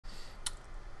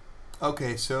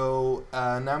Okay, so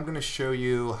now I'm going to show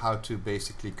you how to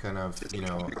basically kind of,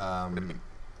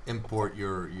 import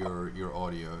your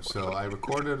audio. So I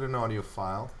recorded an audio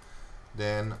file,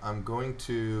 then I'm going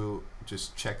to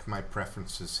just check my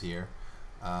preferences here.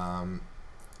 I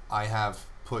have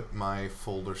put my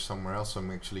folder somewhere else, so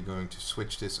I'm actually going to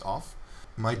switch this off.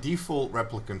 My default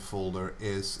replicant folder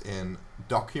is in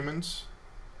Documents,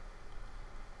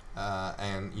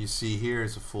 and you see here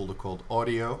is a folder called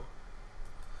Audio.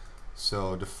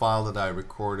 So the file that I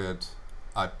recorded,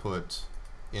 I put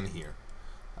in here.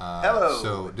 Hello.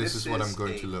 So this is what I'm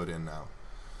going to load in now.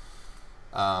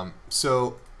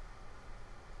 So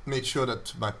make sure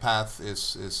that my path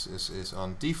is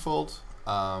on default.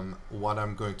 What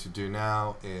I'm going to do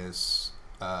now is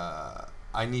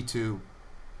I need to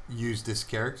use this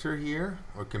character here,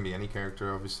 or it can be any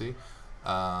character obviously,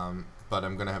 but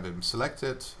I'm going to have him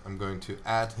selected. I'm going to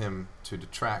add him to the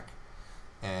track,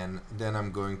 and then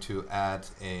I'm going to add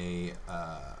a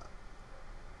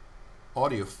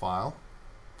audio file,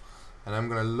 and I'm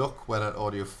going to look where that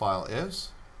audio file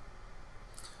is.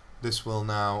 This will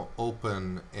now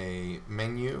open a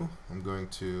menu. I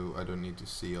don't need to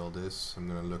see all this. I'm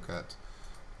going to look at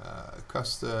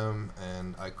custom,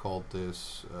 and I called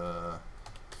this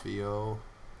VO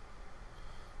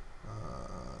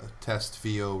test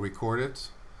VO recorded.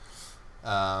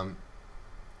 I'm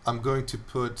going to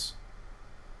put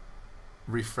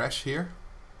refresh here.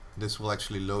 This will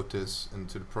actually load this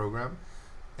into the program,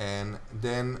 and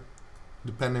then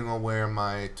depending on where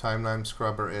my timeline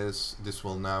scrubber is, this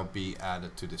will now be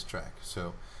added to this track.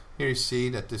 So here you see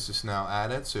that this is now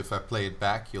added, so if I play it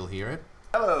back, you'll hear it.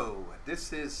 Hello,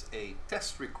 this is a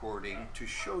test recording to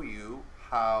show you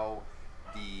how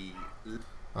the...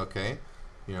 Okay,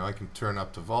 I can turn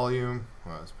up the volume.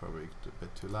 Well, it's probably a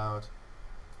bit too loud.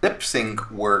 Lip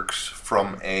sync works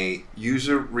from a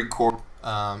user record.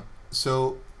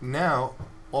 So now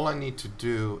all I need to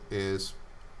do is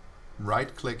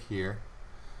right click here,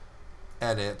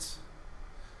 edit,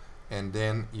 and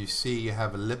then you see you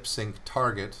have a lip sync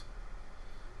target.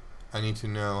 I need to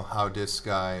know how this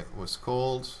guy was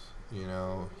called.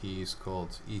 He's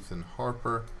called Ethan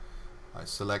Harper. I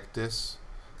select this.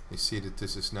 You see that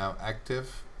this is now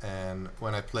active, and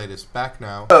when I play this back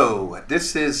now. Oh,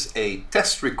 this is a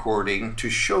test recording to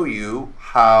show you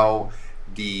how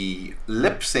the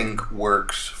lip sync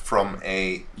works from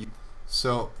a...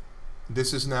 So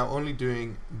this is now only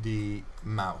doing the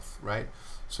mouth, right?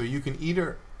 So you can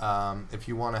either, if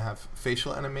you want to have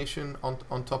facial animation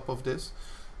on top of this,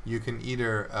 you can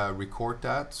either record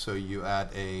that, so you add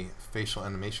a facial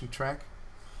animation track,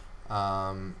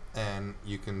 and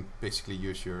you can basically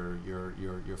use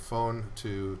your phone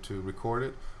to record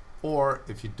it. Or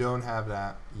if you don't have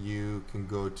that, you can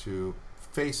go to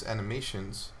face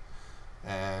animations,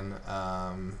 and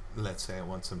let's say I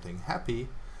want something happy.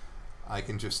 I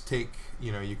can just take,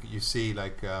 you see,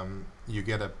 like you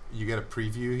get a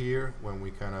preview here when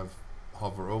we kind of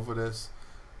hover over this.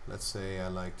 Let's say I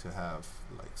like to have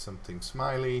like something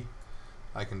smiley.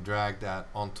 I can drag that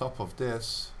on top of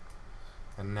this,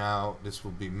 and now this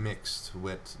will be mixed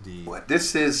with the...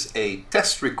 This is a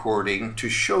test recording to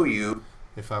show you...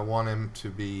 If I want him to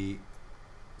be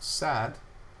sad,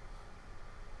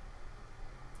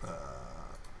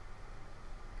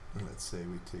 let's say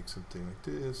we take something like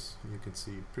this. You can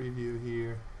see preview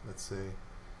here. Let's say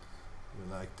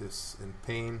we like this in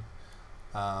pain.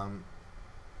 Now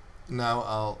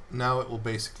it will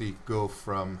basically go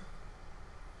from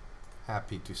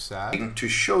happy to sad. To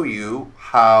show you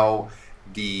how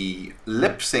the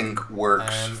lip sync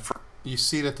works. And you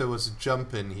see that there was a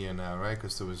jump in here now, right?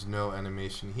 Because there was no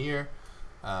animation here.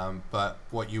 But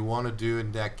what you want to do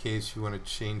in that case, you want to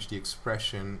change the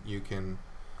expression. You can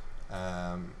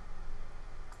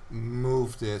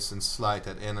move this and slide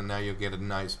that in, and now you get a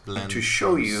nice blend. To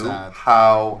show you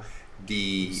how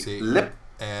the lip...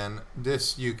 And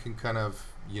this you can kind of,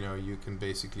 you can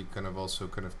basically kind of also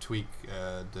kind of tweak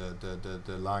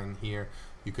the line here.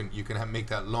 You can make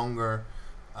that longer.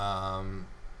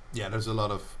 Yeah, there's a lot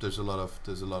of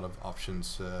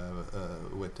options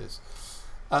with this.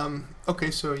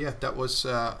 Okay, so yeah, that was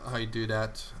how you do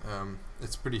that.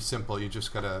 It's pretty simple. You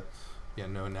just gotta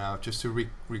know now just to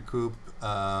recoup,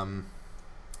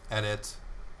 edit,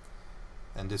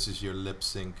 and this is your lip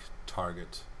sync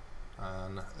target,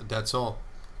 and that's all.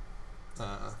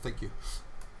 Thank you.